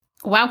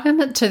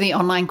Welcome to the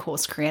Online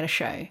Course Creator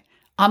Show.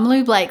 I'm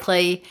Lou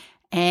Blakely,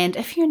 and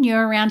if you're new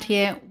around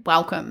here,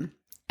 welcome.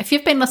 If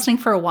you've been listening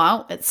for a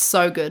while, it's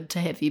so good to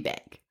have you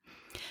back.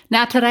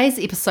 Now, today's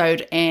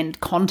episode and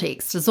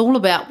context is all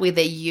about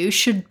whether you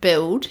should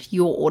build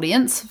your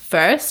audience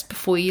first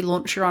before you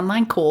launch your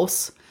online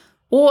course,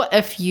 or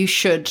if you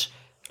should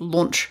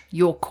launch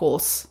your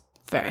course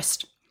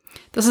first.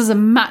 This is a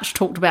much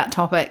talked about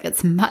topic.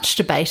 It's much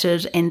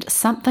debated and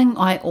something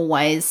I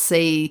always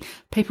see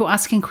people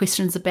asking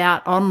questions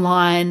about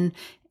online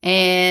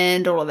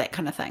and all of that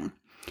kind of thing.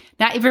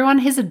 Now, everyone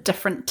has a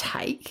different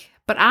take,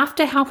 but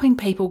after helping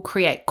people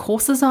create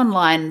courses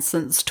online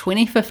since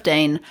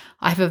 2015,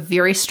 I have a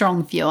very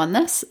strong view on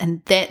this,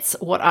 and that's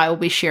what I will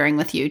be sharing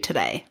with you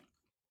today.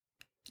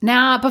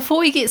 Now, before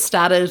we get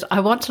started, I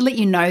want to let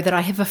you know that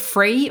I have a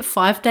free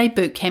 5-day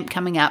bootcamp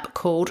coming up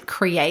called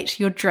Create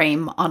Your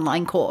Dream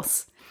Online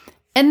Course.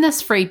 In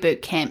this free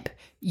bootcamp,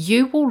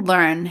 you will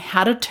learn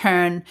how to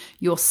turn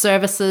your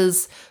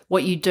services,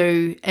 what you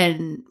do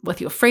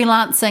with your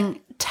freelancing,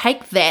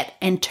 take that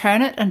and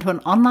turn it into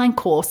an online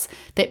course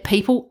that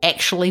people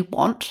actually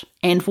want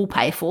and will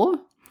pay for.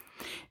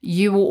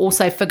 You will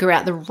also figure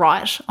out the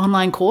right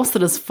online course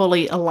that is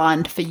fully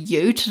aligned for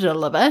you to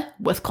deliver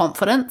with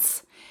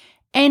confidence.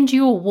 And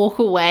you will walk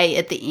away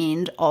at the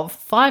end of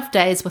 5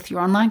 days with your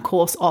online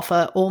course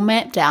offer all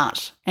mapped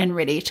out and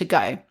ready to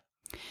go.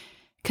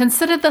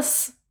 Consider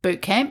this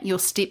bootcamp your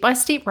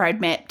step-by-step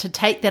roadmap to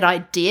take that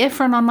idea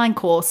for an online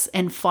course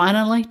and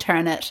finally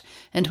turn it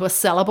into a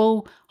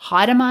sellable,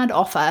 high-demand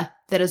offer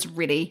that is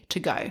ready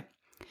to go.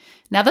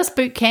 Now, this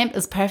bootcamp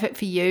is perfect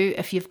for you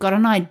if you've got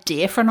an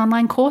idea for an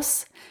online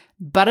course,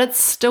 but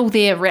it's still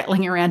there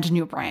rattling around in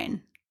your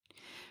brain.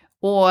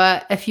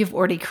 Or if you've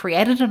already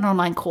created an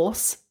online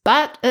course,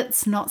 but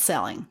it's not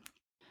selling.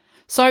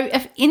 So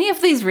if any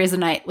of these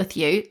resonate with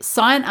you,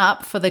 sign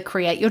up for the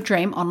Create Your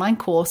Dream Online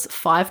Course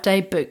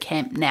 5-day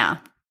bootcamp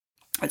now.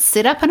 It's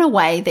set up in a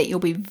way that you'll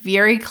be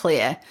very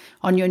clear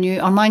on your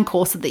new online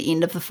course at the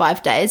end of the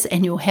 5 days,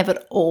 and you'll have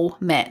it all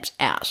mapped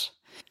out.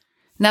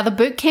 Now, the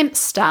bootcamp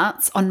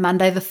starts on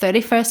Monday the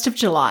 31st of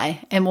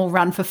July and will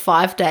run for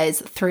 5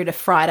 days through to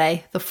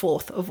Friday the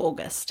 4th of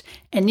August.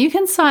 And you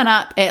can sign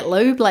up at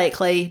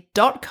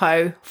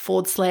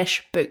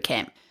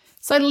loublakely.co/bootcamp.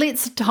 So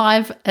let's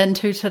dive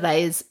into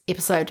today's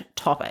episode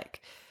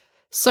topic.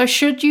 So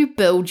should you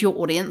build your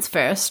audience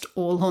first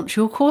or launch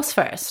your course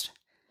first?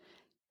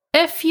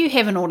 If you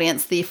have an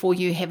audience, therefore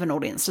you have an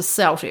audience to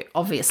sell to,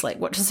 obviously,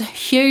 which is a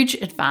huge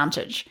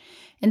advantage.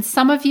 And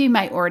some of you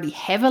may already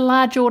have a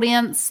large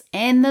audience,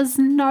 and there's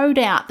no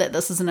doubt that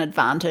this is an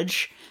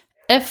advantage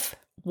if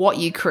what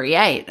you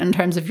create in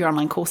terms of your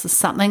online course is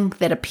something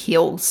that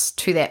appeals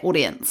to that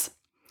audience.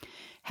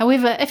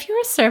 However, if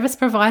you're a service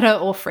provider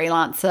or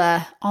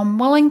freelancer, I'm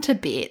willing to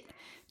bet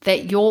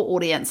that your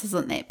audience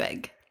isn't that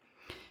big.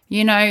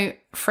 You know,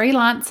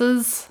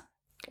 freelancers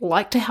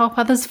like to help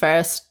others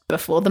first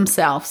before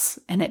themselves,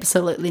 and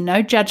absolutely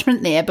no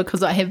judgment there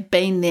because I have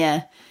been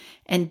there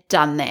and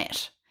done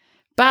that.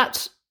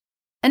 But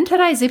in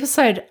today's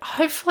episode,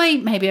 hopefully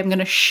maybe I'm going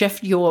to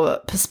shift your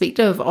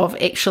perspective of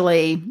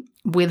actually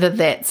whether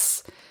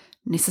that's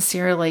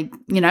necessarily,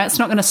 it's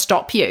not going to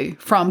stop you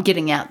from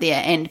getting out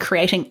there and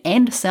creating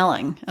and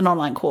selling an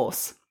online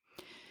course.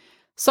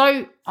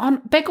 So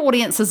big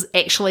audiences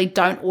actually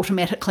don't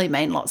automatically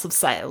mean lots of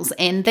sales,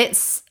 and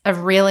that's a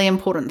really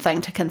important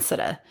thing to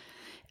consider.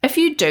 If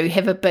you do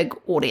have a big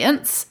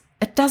audience,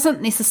 it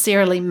doesn't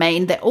necessarily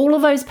mean that all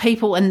of those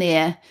people in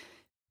there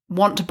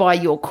want to buy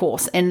your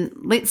course. And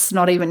let's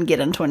not even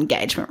get into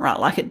engagement, right?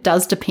 Like, it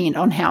does depend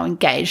on how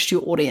engaged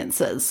your audience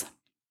is.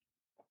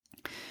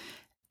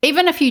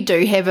 Even if you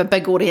do have a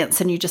big audience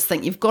and you just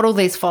think you've got all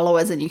these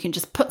followers and you can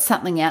just put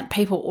something out,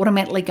 people are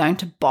automatically going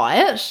to buy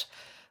it,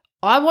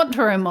 I want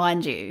to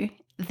remind you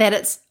that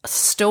it's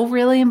still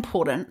really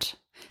important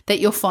that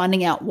you're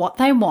finding out what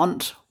they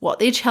want, what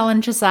their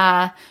challenges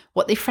are,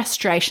 what their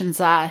frustrations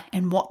are,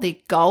 and what their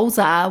goals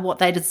are, what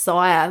they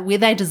desire, where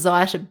they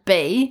desire to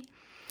be.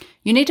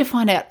 You need to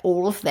find out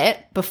all of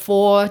that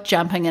before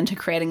jumping into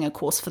creating a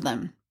course for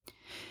them.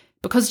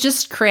 Because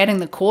just creating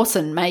the course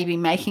and maybe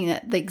making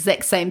it the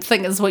exact same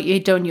thing as what you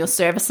do in your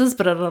services,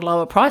 but at a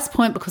lower price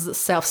point because it's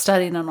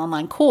self-study in an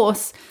online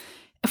course,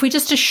 if we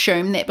just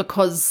assume that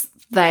because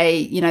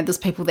there's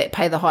people that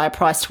pay the higher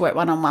price to work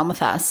one-on-one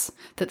with us,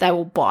 that they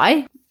will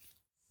buy,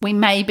 we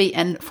may be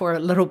in for a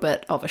little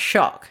bit of a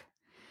shock.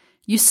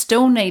 You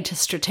still need to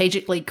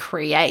strategically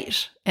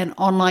create an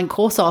online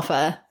course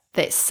offer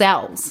that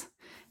sells.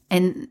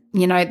 And,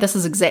 this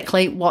is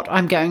exactly what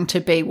I'm going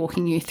to be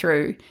walking you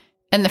through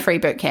in the free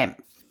bootcamp.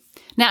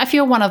 Now, if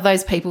you're one of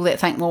those people that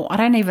think, well,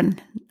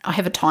 I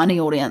have a tiny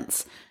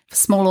audience, a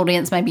small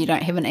audience, maybe you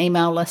don't have an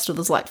email list or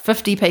there's like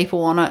 50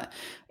 people on it,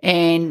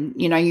 and,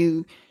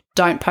 you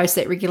don't post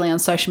that regularly on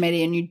social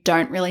media and you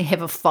don't really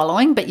have a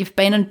following, but you've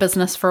been in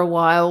business for a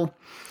while,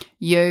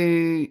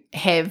 you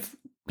have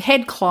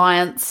had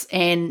clients,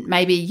 and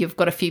maybe you've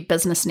got a few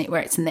business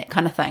networks and that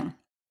kind of thing.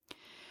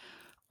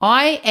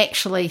 I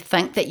actually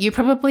think that you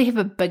probably have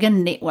a bigger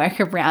network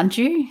around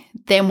you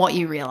than what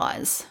you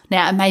realize.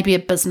 Now, it may be a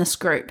business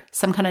group,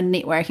 some kind of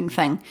networking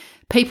thing,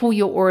 people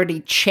you're already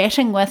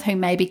chatting with who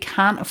maybe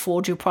can't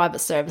afford your private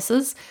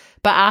services,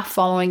 but are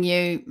following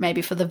you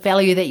maybe for the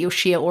value that you'll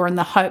share or in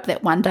the hope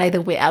that one day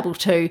they'll be able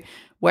to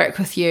work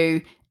with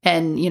you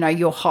in,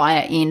 your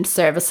higher end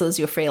services,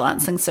 your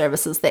freelancing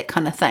services, that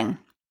kind of thing.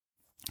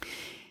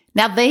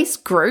 Now, these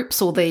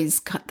groups or this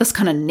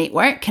kind of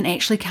network can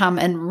actually come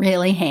in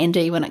really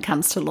handy when it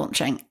comes to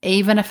launching,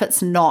 even if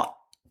it's not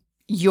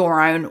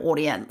your own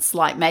audience.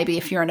 Like maybe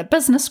if you're in a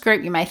business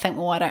group, you may think,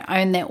 well, I don't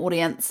own that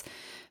audience.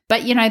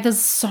 But, there's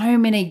so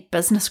many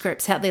business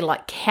groups out there.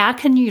 Like, how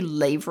can you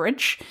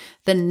leverage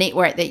the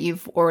network that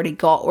you've already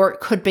got? Or it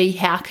could be,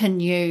 how can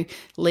you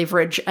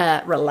leverage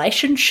a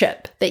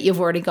relationship that you've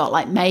already got?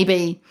 Like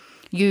maybe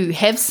you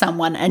have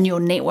someone in your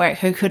network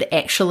who could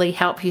actually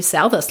help you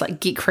sell this. Like,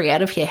 get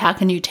creative here. How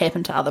can you tap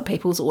into other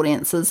people's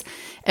audiences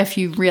if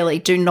you really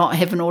do not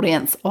have an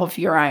audience of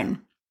your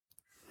own?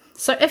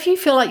 So if you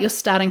feel like you're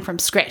starting from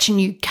scratch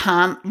and you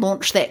can't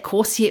launch that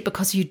course yet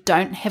because you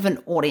don't have an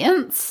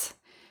audience,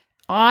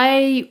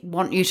 I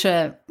want you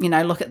to,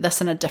 look at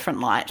this in a different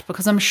light,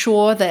 because I'm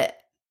sure that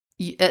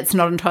it's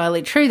not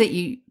entirely true that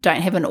you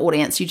don't have an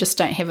audience. You just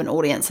don't have an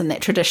audience in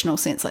that traditional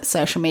sense, like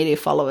social media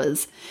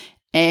followers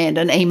and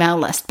an email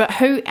list. But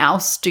who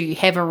else do you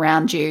have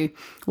around you?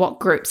 What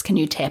groups can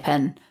you tap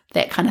in?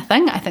 That kind of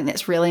thing. I think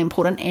that's really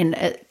important, and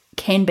it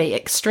can be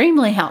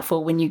extremely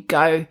helpful when you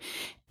go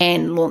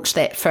and launch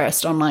that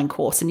first online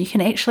course. And you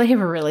can actually have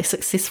a really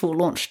successful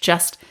launch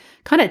just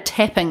kind of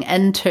tapping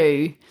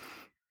into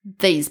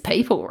these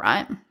people,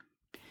 right?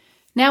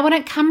 Now, when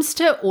it comes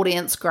to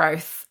audience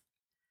growth,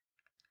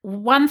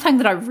 one thing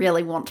that I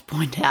really want to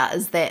point out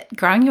is that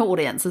growing your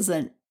audience is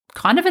a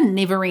kind of a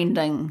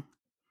never-ending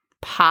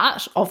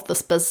part of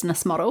this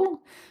business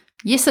model.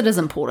 Yes, it is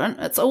important.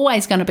 It's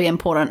always going to be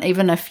important,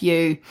 even if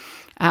you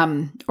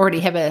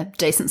already have a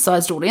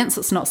decent-sized audience.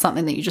 It's not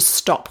something that you just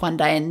stop one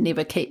day and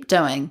never keep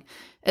doing.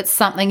 It's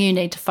something you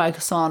need to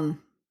focus on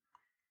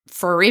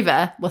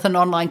forever with an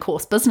online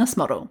course business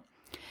model.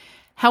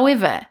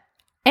 However,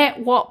 at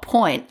what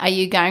point are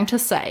you going to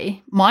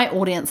say, my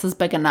audience is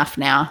big enough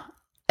now,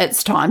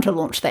 it's time to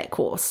launch that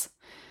course?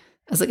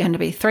 Is it going to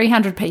be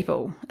 300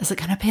 people? Is it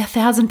going to be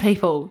 1,000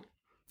 people?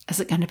 Is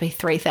it going to be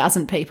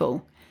 3,000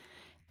 people?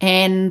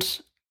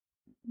 And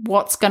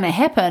what's going to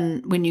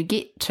happen when you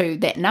get to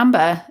that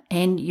number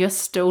and you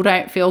still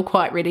don't feel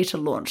quite ready to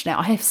launch? Now,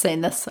 I have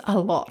seen this a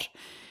lot.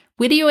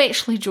 Where do you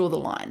actually draw the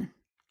line?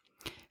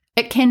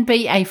 It can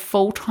be a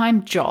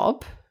full-time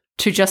job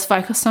to just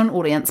focus on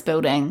audience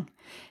building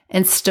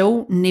and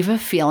still never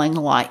feeling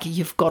like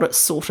you've got it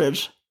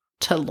sorted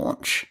to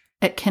launch.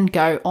 It can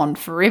go on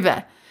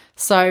forever.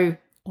 So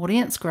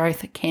audience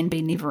growth can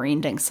be never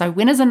ending. So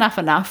when is enough,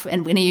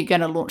 and when are you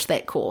going to launch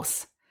that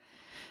course?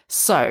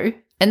 So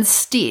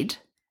instead,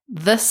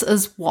 this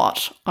is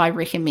what I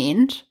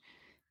recommend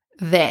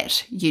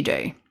that you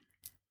do.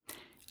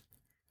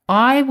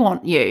 I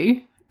want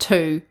you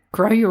to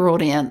grow your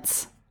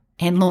audience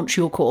and launch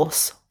your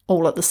course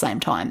all at the same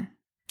time.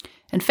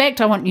 In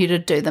fact, I want you to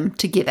do them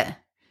together.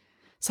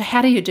 So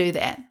how do you do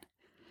that?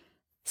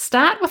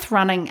 Start with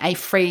running a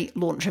free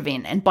launch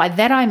event. And by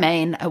that I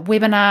mean a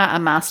webinar, a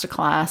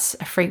masterclass,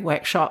 a free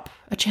workshop,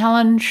 a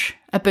challenge,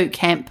 a boot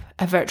camp,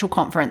 a virtual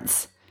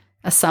conference,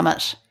 a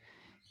summit,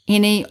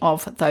 any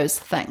of those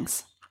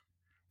things.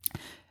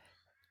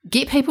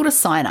 Get people to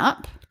sign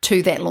up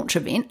to that launch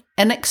event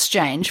in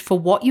exchange for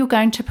what you're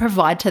going to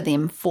provide to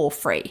them for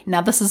free.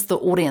 Now, this is the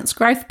audience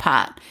growth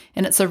part,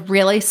 and it's a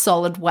really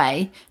solid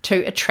way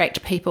to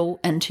attract people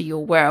into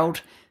your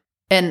world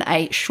in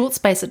a short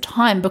space of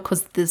time,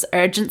 because there's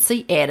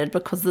urgency added,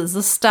 because there's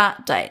a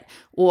start date,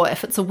 or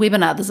if it's a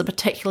webinar, there's a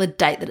particular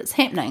date that it's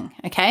happening,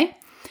 okay?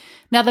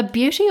 Now, the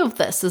beauty of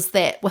this is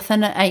that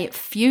within a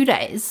few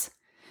days,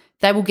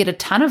 they will get a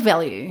ton of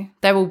value,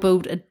 they will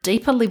build a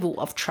deeper level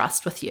of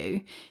trust with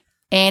you,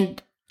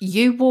 and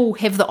you will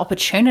have the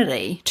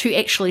opportunity to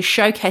actually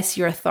showcase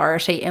your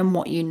authority and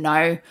what you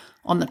know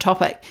on the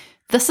topic.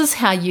 This is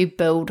how you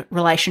build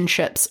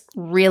relationships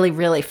really,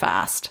 really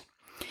fast.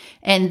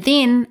 And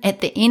then at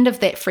the end of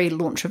that free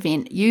launch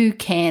event, you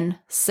can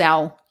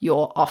sell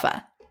your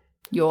offer,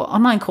 your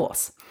online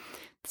course.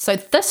 So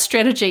this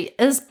strategy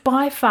is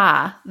by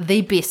far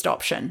the best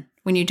option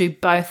when you do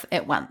both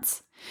at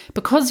once,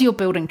 because you're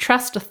building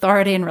trust,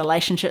 authority, and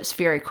relationships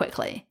very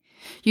quickly.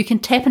 You can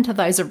tap into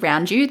those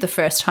around you the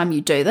first time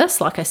you do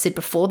this. Like I said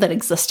before, that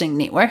existing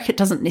network, it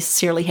doesn't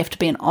necessarily have to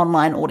be an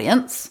online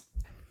audience.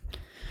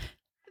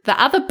 The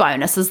other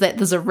bonus is that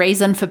there's a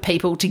reason for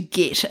people to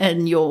get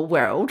in your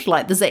world.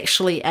 Like there's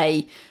actually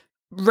a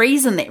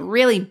reason that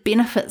really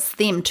benefits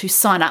them to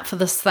sign up for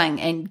this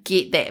thing and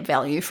get that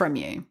value from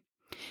you.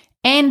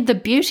 And the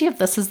beauty of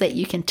this is that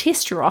you can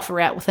test your offer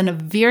out within a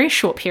very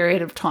short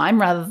period of time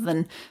rather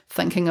than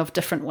thinking of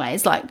different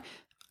ways. Like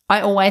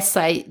I always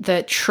say,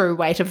 the true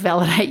way to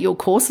validate your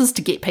course is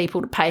to get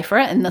people to pay for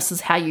it. And this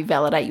is how you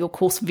validate your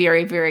course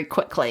very, very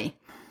quickly.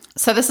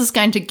 So this is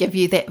going to give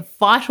you that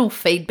vital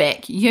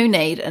feedback you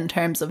need in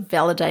terms of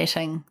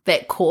validating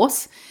that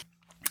course.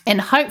 And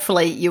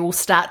hopefully you will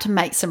start to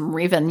make some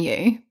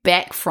revenue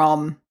back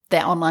from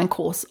that online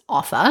course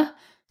offer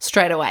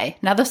straight away.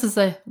 Now, this is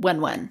a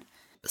win-win.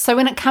 So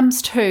when it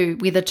comes to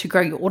whether to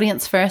grow your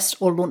audience first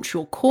or launch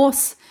your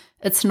course,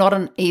 it's not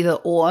an either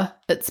or,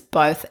 it's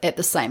both at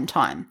the same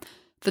time.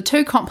 The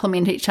two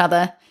complement each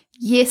other.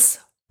 Yes,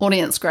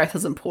 audience growth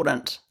is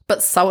important,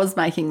 but so is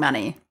making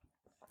money.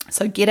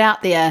 So get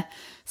out there,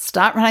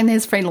 start running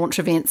these free launch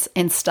events,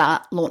 and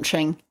start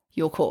launching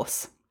your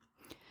course.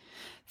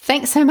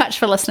 Thanks so much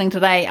for listening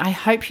today. I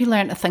hope you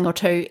learned a thing or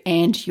two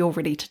and you're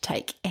ready to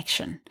take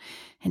action.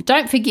 And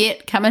don't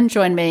forget, come and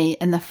join me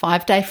in the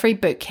 5-day free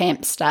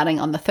bootcamp starting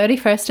on the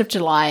 31st of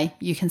July.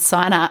 You can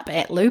sign up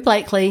at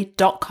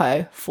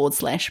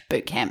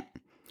loublakely.co/bootcamp.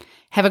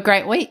 Have a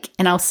great week,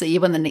 and I'll see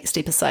you in the next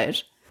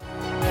episode.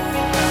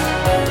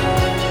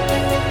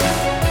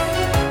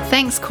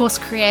 Thanks, course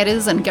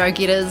creators and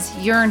go-getters.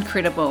 You're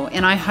incredible,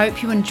 and I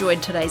hope you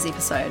enjoyed today's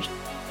episode.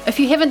 If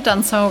you haven't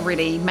done so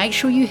already, make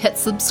sure you hit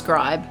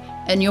subscribe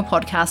in your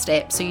podcast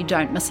app so you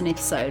don't miss an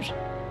episode.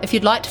 If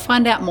you'd like to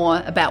find out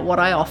more about what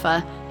I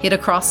offer, head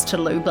across to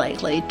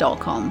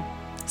loublakely.com.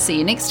 See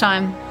you next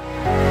time.